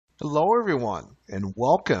Hello everyone and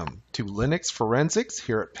welcome to Linux Forensics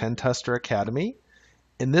here at Pentester Academy.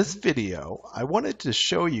 In this video, I wanted to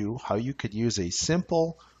show you how you could use a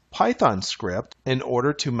simple Python script in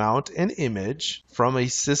order to mount an image from a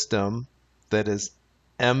system that is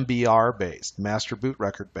MBR based, master boot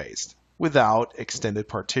record based, without extended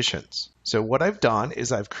partitions. So what I've done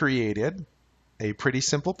is I've created a pretty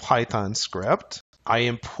simple Python script. I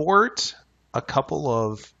import a couple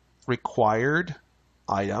of required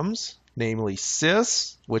items, namely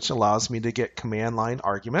sys, which allows me to get command line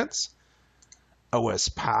arguments, OS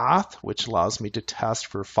path, which allows me to test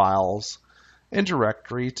for files and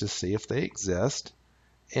directory to see if they exist,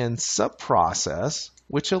 and subprocess,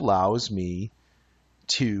 which allows me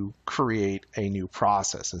to create a new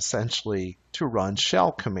process, essentially to run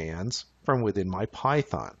shell commands from within my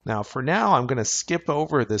Python. Now, for now, I'm going to skip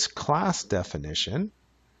over this class definition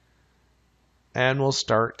and we'll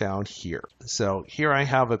start down here. So here I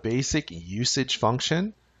have a basic usage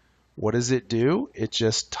function. What does it do? It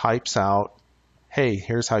just types out, hey,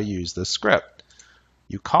 here's how you use this script.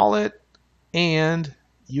 You call it and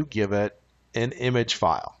you give it an image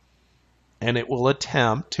file. And it will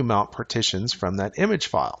attempt to mount partitions from that image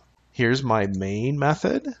file. Here's my main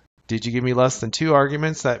method. Did you give me less than 2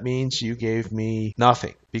 arguments? That means you gave me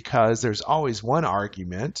nothing, because there's always one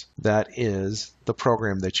argument that is the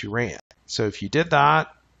program that you ran. So if you did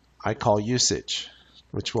that, I call usage,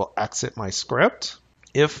 which will exit my script.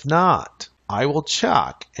 If not, I will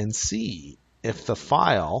check and see if the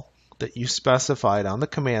file that you specified on the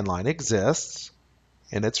command line exists,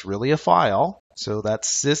 and it's really a file. So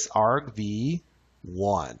that's sysargv1.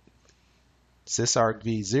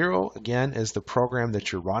 Sysargv0, again, is the program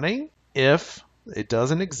that you're running. If it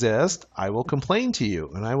doesn't exist, I will complain to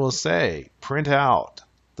you, and I will say, print out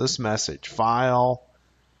this message, file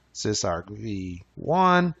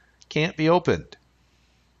sysargv1 can't be opened,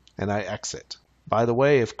 and I exit. By the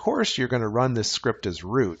way, of course, you're going to run this script as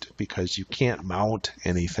root because you can't mount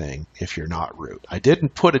anything if you're not root. I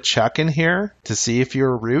didn't put a check in here to see if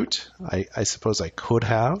you're root. I suppose I could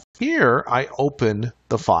have. Here, I open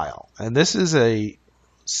the file, and this is a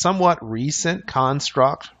somewhat recent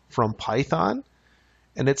construct from Python,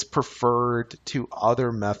 and it's preferred to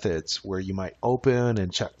other methods where you might open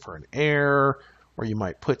and check for an error, or you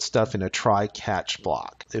might put stuff in a try-catch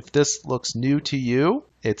block. If this looks new to you,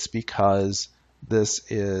 it's because this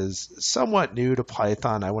is somewhat new to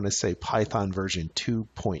Python. I want to say Python version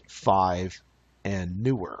 2.5 and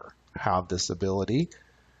newer have this ability.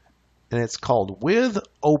 And it's called with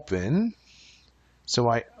open. So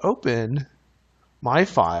I open my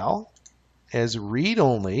file as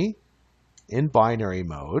read-only in binary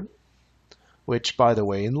mode, which, by the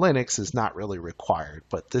way, in Linux is not really required,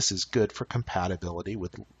 but this is good for compatibility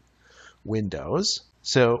with Windows.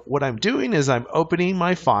 So what I'm doing is I'm opening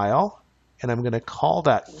my file, and I'm going to call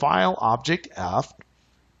that file object f,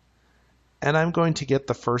 and I'm going to get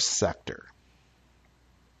the first sector.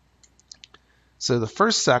 So the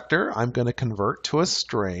first sector I'm going to convert to a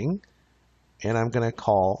string, and I'm going to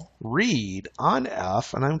call read on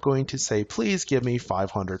f, and I'm going to say, please give me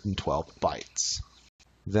 512 bytes.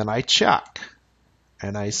 Then I check,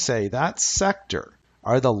 and I say that sector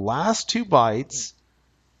are the last 2 bytes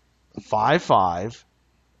 55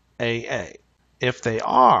 AA. If they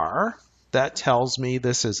are, that tells me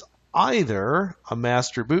this is either a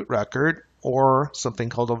master boot record or something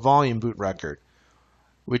called a volume boot record,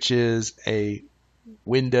 which is a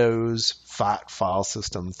Windows fat file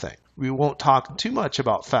system thing. We won't talk too much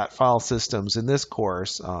about fat file systems in this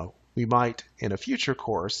course. We might in a future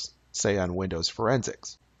course, say on Windows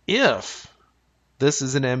Forensics. If this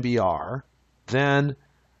is an MBR, then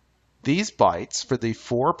these bytes for the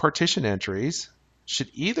 4 partition entries should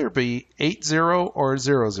either be 80 or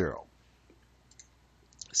 00.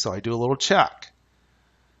 So I do a little check,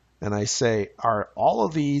 and I say, are all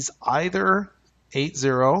of these either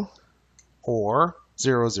 80 or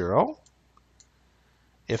 00?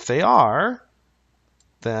 If they are,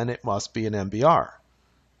 then it must be an MBR.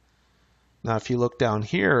 Now, if you look down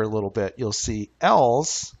here a little bit, you'll see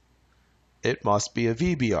else it must be a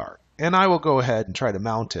VBR. And I will go ahead and try to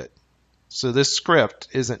mount it. So this script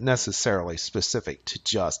isn't necessarily specific to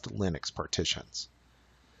just Linux partitions.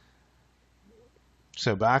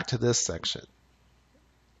 So back to this section.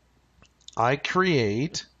 I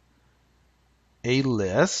create a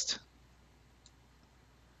list,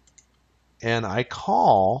 and I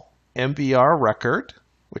call MBR record,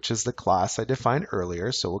 which is the class I defined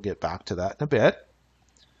earlier, so we'll get back to that in a bit.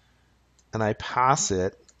 And I pass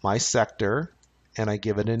it my sector, and I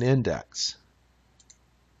give it an index.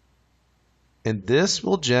 And this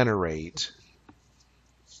will generate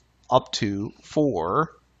up to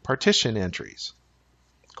 4 partition entries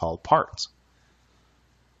called parts.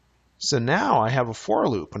 So now I have a for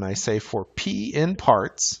loop, and I say for P in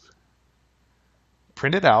parts,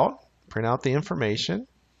 print it out, print out the information,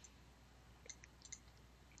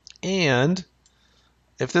 and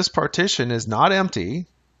if this partition is not empty,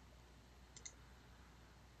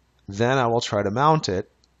 then I will try to mount it,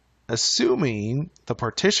 assuming the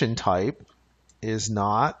partition type is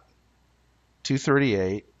not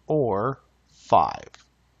 238 or 5.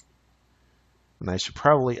 And I should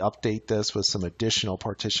probably update this with some additional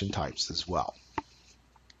partition types as well,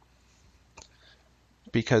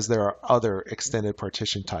 because there are other extended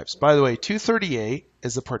partition types. By the way, 238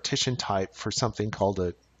 is a partition type for something called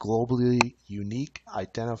a globally unique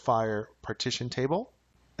identifier partition table.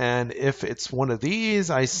 And if it's one of these,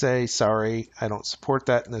 I say, sorry, I don't support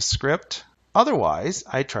that in the script. Otherwise,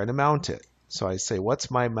 I try to mount it. So I say, what's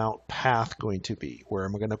my mount path going to be? Where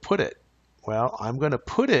am I going to put it? Well, I'm going to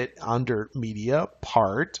put it under media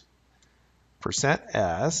part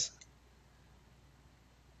 %s,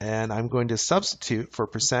 and I'm going to substitute for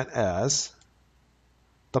 %s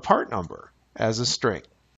the part number as a string.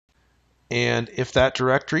 And if that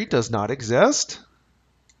directory does not exist,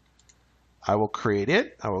 I will create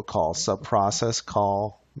it. I will call subprocess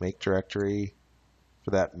call make directory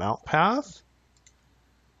for that mount path.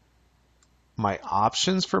 My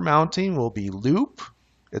options for mounting will be loop.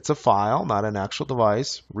 It's a file, not an actual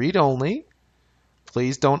device. Read only.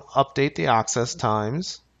 Please don't update the access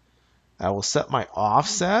times. I will set my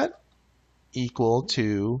offset equal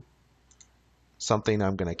to something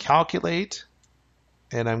I'm going to calculate,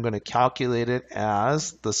 and I'm going to calculate it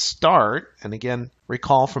as the start. And again,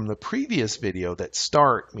 recall from the previous video that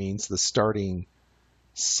start means the starting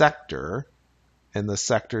sector, and the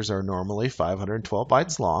sectors are normally 512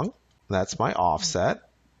 bytes long. That's my offset,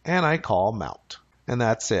 and I call mount. And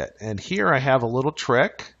that's it. And here I have a little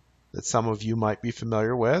trick that some of you might be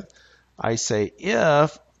familiar with. I say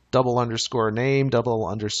if _name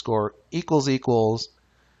 _equals,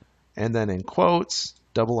 and then in quotes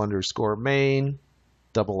 _main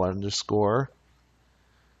 _,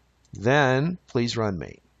 then please run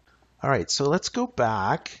main. All right, so let's go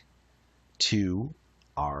back to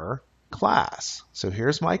our class. So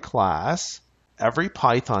here's my class. Every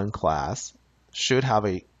Python class should have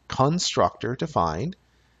a constructor defined,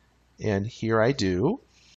 and here I do.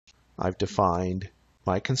 I've defined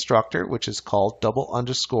my constructor, which is called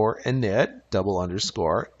 $_init,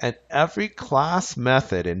 and every class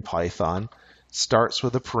method in Python starts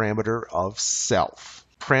with a parameter of self.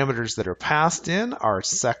 Parameters that are passed in are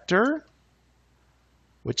sector,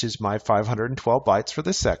 which is my 512 bytes for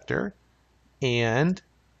the sector, and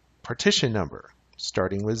partition number,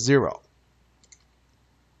 starting with 0.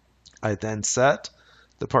 I then set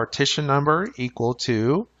the partition number equal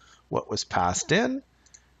to what was passed in,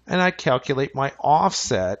 and I calculate my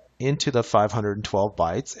offset into the 512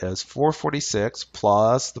 bytes as 446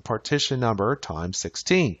 plus the partition number times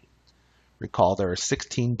 16. Recall there are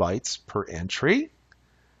 16 bytes per entry.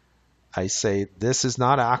 I say this is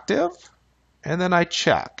not active, and then I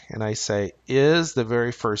check, and I say is the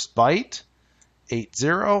very first byte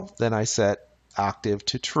 80, then I set active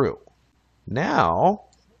to true. Now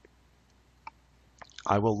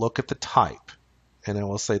I will look at the type, and I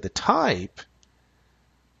will say the type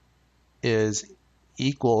is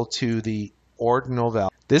equal to the ordinal value.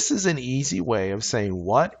 This is an easy way of saying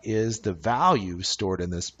what is the value stored in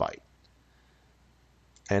this byte.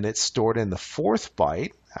 And it's stored in the 4th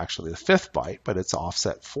byte, actually the 5th byte, but it's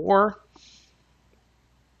offset 4.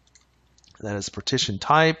 That is partition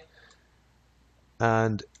type,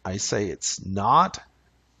 and I say it's not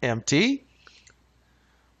empty.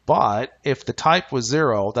 But if the type was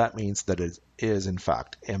 0, that means that it is in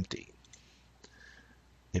fact empty.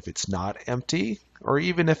 If it's not empty, or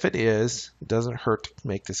even if it is, it doesn't hurt to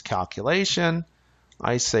make this calculation.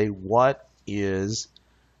 I say what is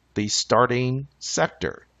the starting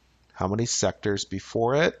sector? How many sectors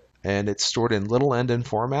before it? And it's stored in little endian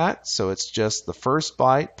format, so it's just the first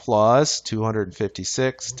byte plus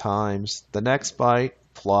 256 times the next byte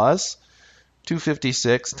plus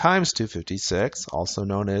 256 times 256, also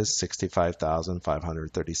known as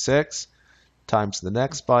 65,536, times the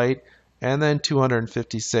next byte, and then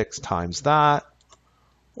 256 times that,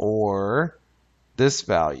 or this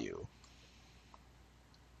value,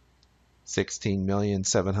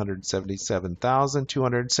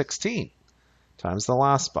 16,777,216 times the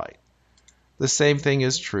last byte. The same thing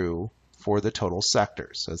is true for the total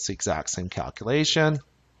sectors. So it's the exact same calculation.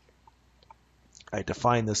 I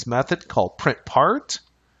define this method called printPart,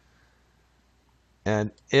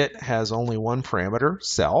 and it has only one parameter,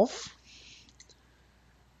 self.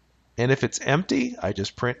 And if it's empty, I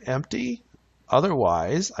just print empty.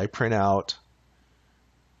 Otherwise, I print out,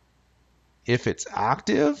 if it's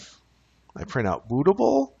active, I print out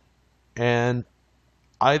bootable. And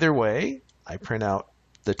either way, I print out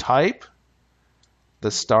the type,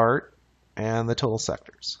 the start, and the total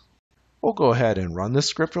sectors. We'll go ahead and run this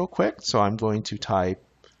script real quick. So I'm going to type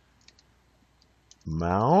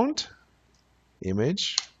mount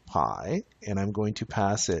image pi, and I'm going to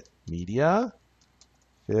pass it media,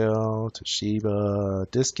 fill, Toshiba,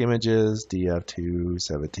 disk images,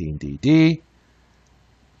 df217dd.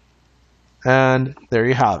 And there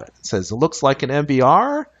you have it. It says it looks like an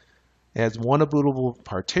MBR. It has one bootable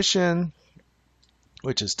partition,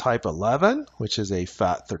 which is type 11, which is a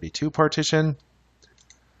FAT32 partition,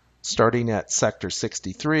 starting at sector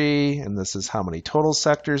 63, and this is how many total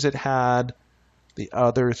sectors it had. The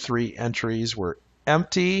other 3 entries were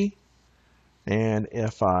empty, and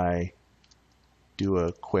if I do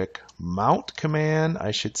a quick mount command,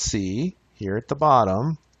 I should see here at the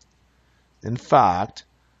bottom, in fact,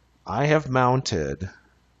 I have mounted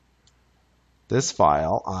this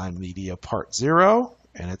file on media part 0,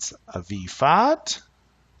 and it's a VFAT.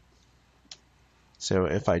 So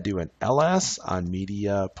if I do an ls on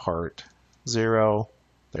media part 0,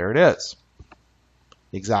 there it is.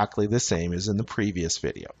 Exactly the same as in the previous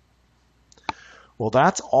video. Well,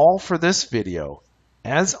 that's all for this video.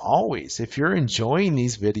 As always, if you're enjoying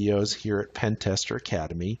these videos here at Pentester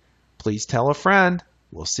Academy, please tell a friend.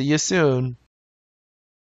 We'll see you soon.